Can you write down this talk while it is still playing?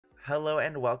Hello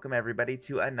and welcome everybody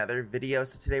to another video.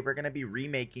 So today we're going to be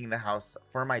remaking the house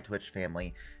for my Twitch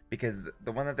family because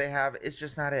the one that they have is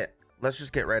just not it. Let's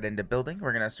just get right into building.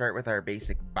 We're going to start with our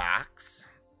basic box.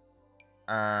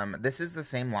 This is the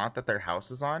same lot that their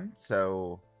house is on,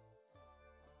 so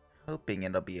hoping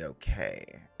it'll be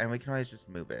okay. And we can always just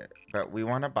move it, but we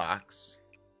want a box.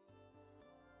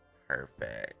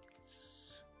 Perfect.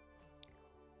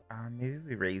 Maybe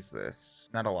we raise this.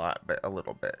 Not a lot, but a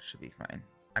little bit should be fine.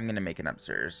 I'm gonna make an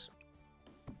upstairs.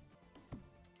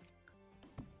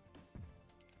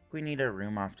 We need a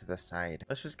room off to the side.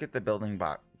 Let's just get the building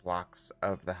blocks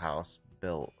of the house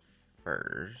built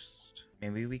first.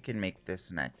 Maybe we can make this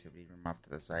an activity room off to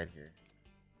the side here.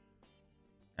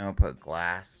 And we'll put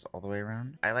glass all the way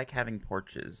around. I like having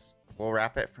porches. We'll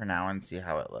wrap it for now and see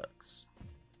how it looks.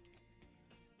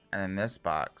 And then this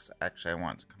box, actually I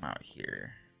want to come out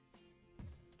here.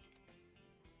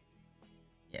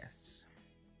 Yes.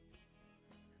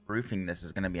 Roofing this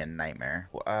is going to be a nightmare.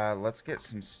 Let's get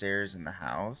some stairs in the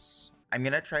house. I'm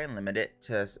going to try and limit it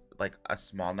to like a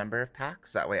small number of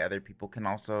packs. That way other people can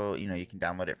also, you can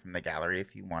download it from the gallery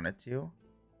if you wanted to.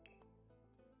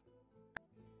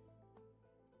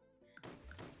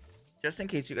 Just in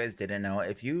case you guys didn't know,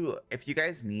 if you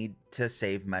guys need to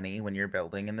save money when you're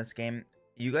building in this game,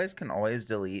 you guys can always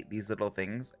delete these little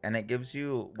things and it gives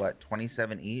you what,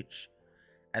 27 each.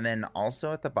 And then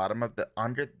also at the bottom of the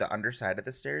underside of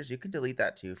the stairs, you can delete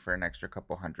that too for an extra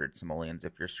couple hundred simoleons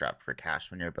if you're strapped for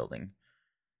cash when you're building.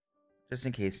 Just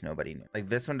in case nobody knew. Like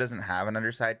this one doesn't have an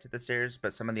underside to the stairs,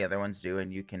 but some of the other ones do,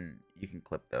 and you can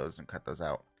clip those and cut those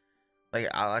out. Like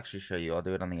I'll actually show you. I'll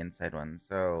do it on the inside one.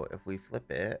 So if we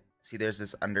flip it, see there's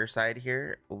this underside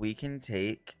here. We can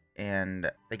take,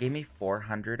 and they gave me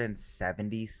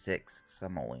 476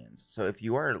 simoleons. So if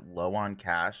you are low on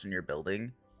cash and you're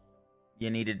building, you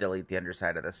need to delete the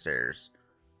underside of the stairs.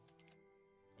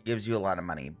 It gives you a lot of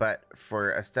money, but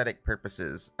for aesthetic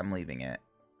purposes, I'm leaving it.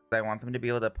 I want them to be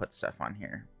able to put stuff on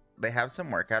here. They have some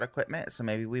workout equipment, so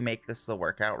maybe we make this the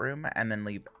workout room and then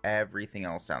leave everything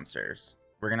else downstairs.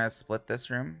 We're gonna split this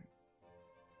room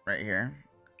right here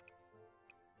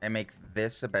and make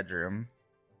this a bedroom.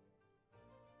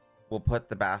 We'll put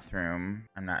the bathroom,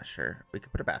 I'm not sure. We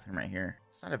could put a bathroom right here.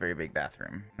 It's not a very big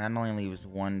bathroom. That only leaves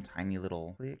one tiny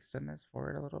little, can we extend this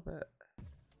forward a little bit? So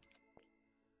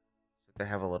they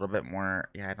have a little bit more,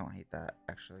 yeah, I don't hate that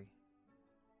actually.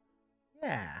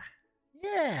 Yeah,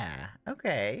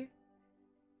 okay.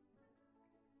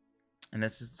 And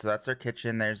this is, so that's our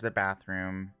kitchen, there's the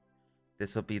bathroom.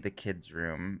 This will be the kids'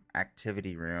 room,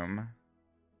 activity room.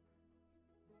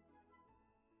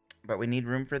 But we need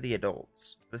room for the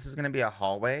adults. This is going to be a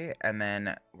hallway, and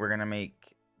then we're going to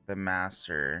make the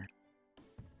master.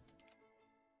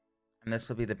 And this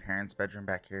will be the parents' bedroom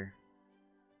back here.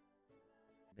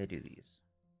 They do these.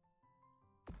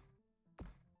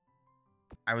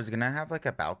 I was going to have like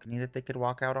a balcony that they could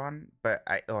walk out on, but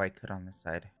I could on this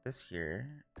side. This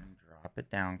here, and drop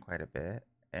it down quite a bit.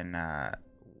 And,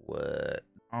 what?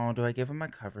 Oh, do I give them a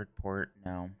covered port?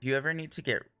 No. If you ever need to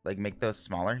get, like, make those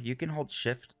smaller, you can hold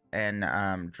shift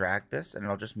and drag this and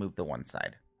it'll just move the one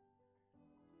side.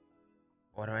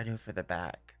 What do I do for the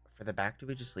back? For the back, do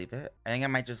we just leave it? I think I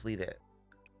might just leave it.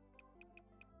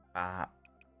 I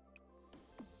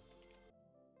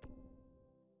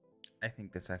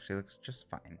think this actually looks just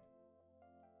fine.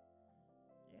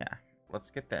 Yeah, let's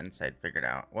get the inside figured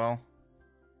out. Well,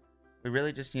 we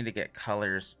really just need to get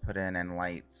colors put in and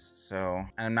lights. So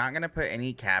I'm not going to put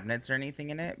any cabinets or anything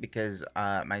in it because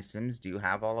my Sims do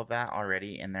have all of that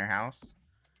already in their house.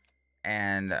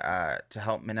 And to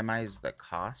help minimize the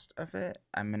cost of it,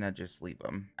 I'm going to just leave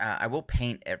them. I will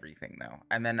paint everything though.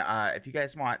 And then if you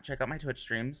guys want, check out my Twitch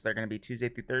streams. They're going to be Tuesday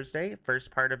through Thursday.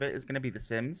 First part of it is going to be The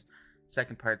Sims.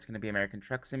 Second part's going to be American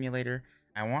Truck Simulator.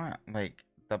 I want like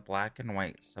the black and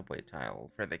white subway tile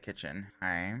for the kitchen.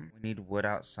 Okay. We need wood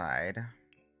outside.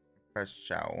 First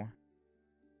show.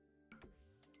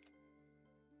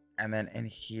 And then in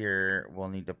here, we'll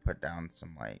need to put down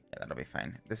some light. Yeah, that'll be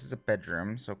fine. This is a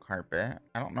bedroom, so carpet.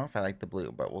 I don't know if I like the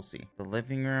blue, but we'll see. The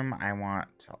living room, I want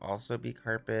to also be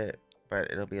carpet, but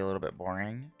it'll be a little bit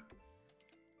boring.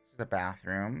 This is a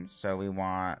bathroom, so we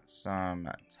want some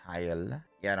tile.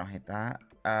 Yeah, I don't hate that.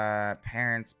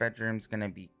 Parents' bedroom's gonna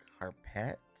be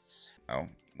carpets. Oh,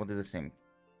 we'll do the same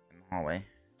in the hallway.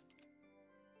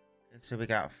 Okay, so we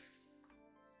got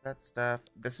that stuff.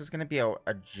 This is gonna be a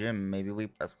gym. Maybe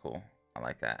that's cool. I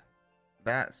like that.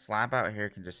 That slab out here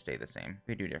can just stay the same.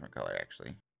 We do a different color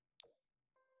actually.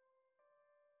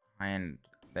 And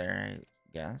there, I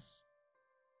guess.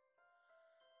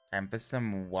 Time for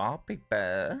some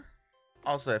wallpaper.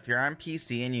 Also, if you're on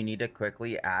PC and you need to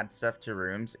quickly add stuff to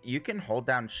rooms, you can hold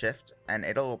down shift and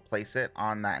it'll place it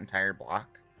on that entire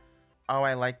block. Oh,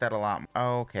 I like that a lot.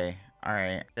 Oh, okay. All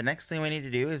right. The next thing we need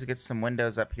to do is get some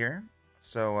windows up here.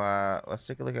 So let's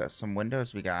take a look at some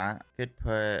windows we got. Could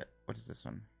put, what is this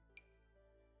one?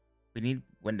 We need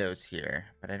windows here,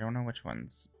 but I don't know which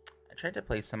ones. I tried to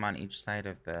place them on each side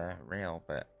of the rail,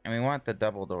 and we want the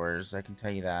double doors. I can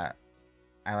tell you that.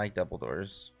 I like double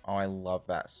doors. Oh, I love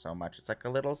that so much. It's like a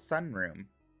little sunroom.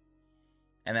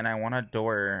 And then I want a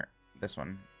door, this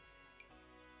one,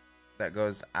 that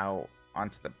goes out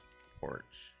onto the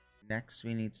porch. Next,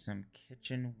 we need some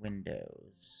kitchen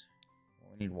windows.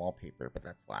 Well, we need wallpaper, but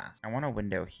that's last. I want a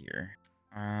window here.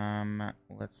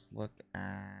 Let's look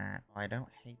at... Oh, I don't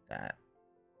hate that.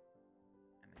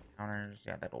 And the counters,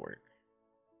 yeah, that'll work.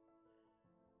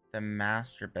 The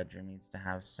master bedroom needs to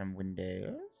have some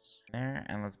windows there,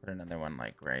 and let's put another one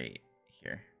like right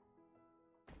here.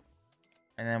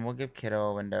 And then we'll give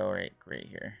kiddo a window right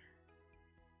here.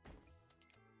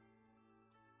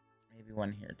 Maybe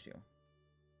one here too.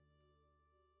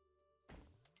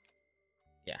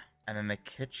 Yeah, and then the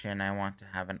kitchen, I want to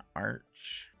have an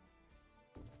arch.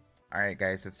 All right,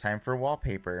 guys, it's time for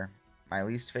wallpaper. My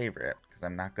least favorite, because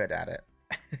I'm not good at it.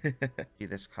 Do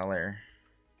this color.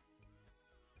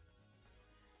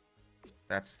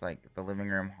 That's like the living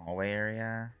room hallway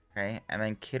area. Okay, and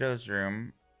then kiddo's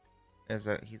room is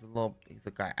he's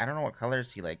a guy. I don't know what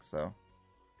colors he likes though.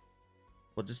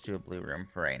 We'll just do a blue room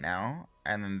for right now.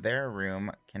 And then their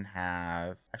room can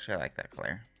have, actually I like that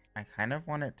color. I kind of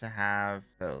want it to have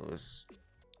those.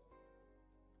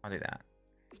 I'll do that.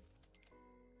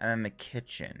 And then the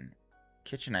kitchen.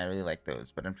 Kitchen, I really like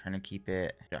those, but I'm trying to keep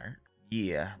it dark.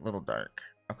 Yeah, a little dark.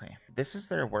 Okay, this is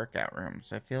their workout room,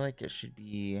 so I feel like it should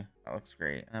be... That looks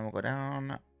great. And then we'll go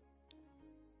down.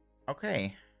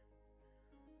 Okay.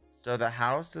 So the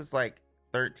house is like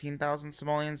 13,000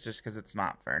 simoleons just because it's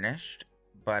not furnished.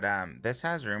 But this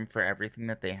has room for everything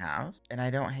that they have. And I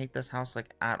don't hate this house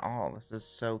like at all. This is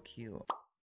so cute.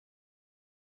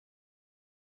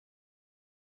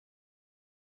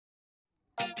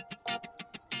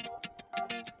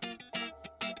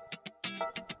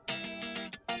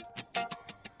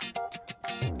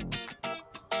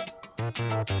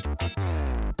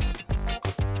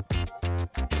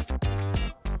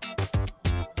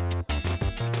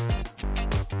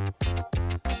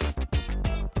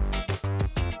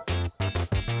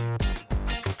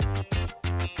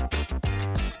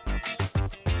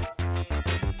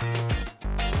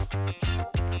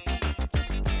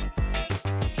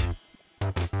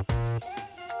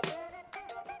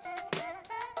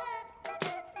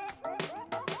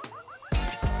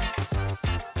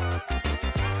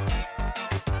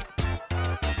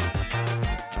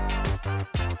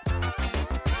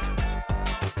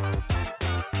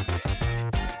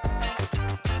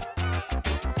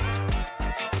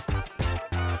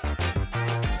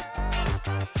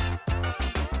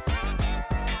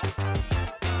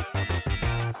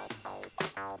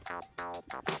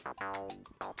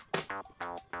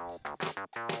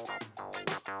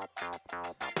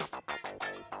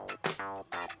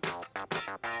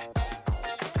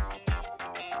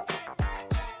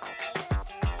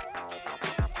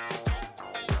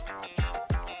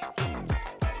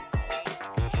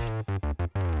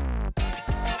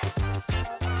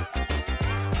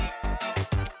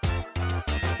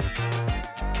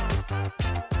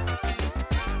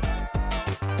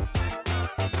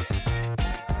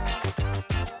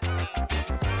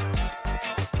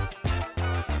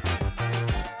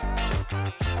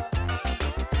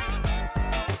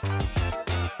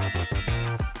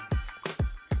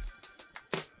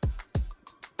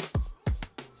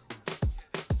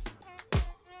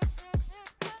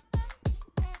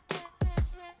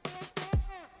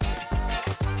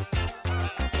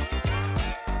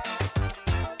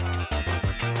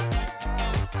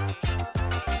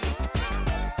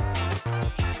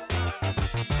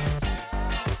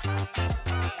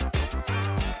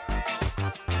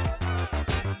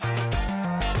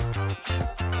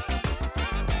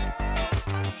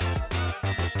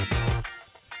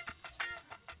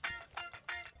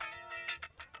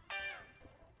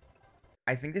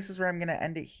 I think this is where I'm going to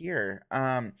end it here.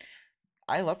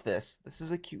 I love this. This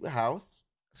is a cute house.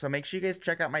 So make sure you guys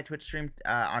check out my Twitch stream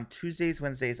on Tuesdays,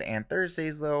 Wednesdays, and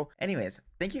Thursdays, though. Anyways,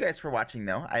 thank you guys for watching,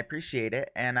 though. I appreciate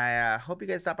it. And I hope you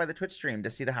guys stop by the Twitch stream to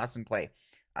see the house and play.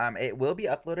 It will be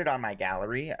uploaded on my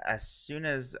gallery. As soon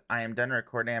as I am done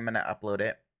recording, I'm going to upload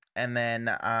it. And then,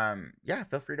 yeah,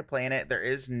 feel free to play in it. There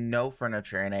is no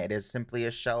furniture in it. It is simply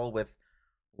a shell with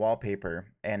wallpaper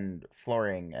and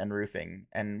flooring and roofing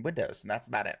and windows, and that's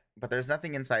about it. But there's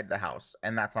nothing inside the house,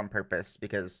 and that's on purpose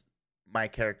because my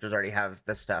characters already have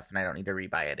the stuff and I don't need to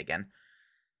rebuy it again.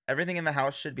 Everything in the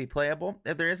house should be playable.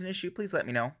 If there is an issue, please let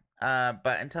me know.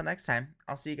 But until next time,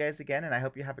 I'll see you guys again, and I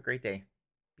hope you have a great day.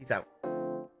 Peace out.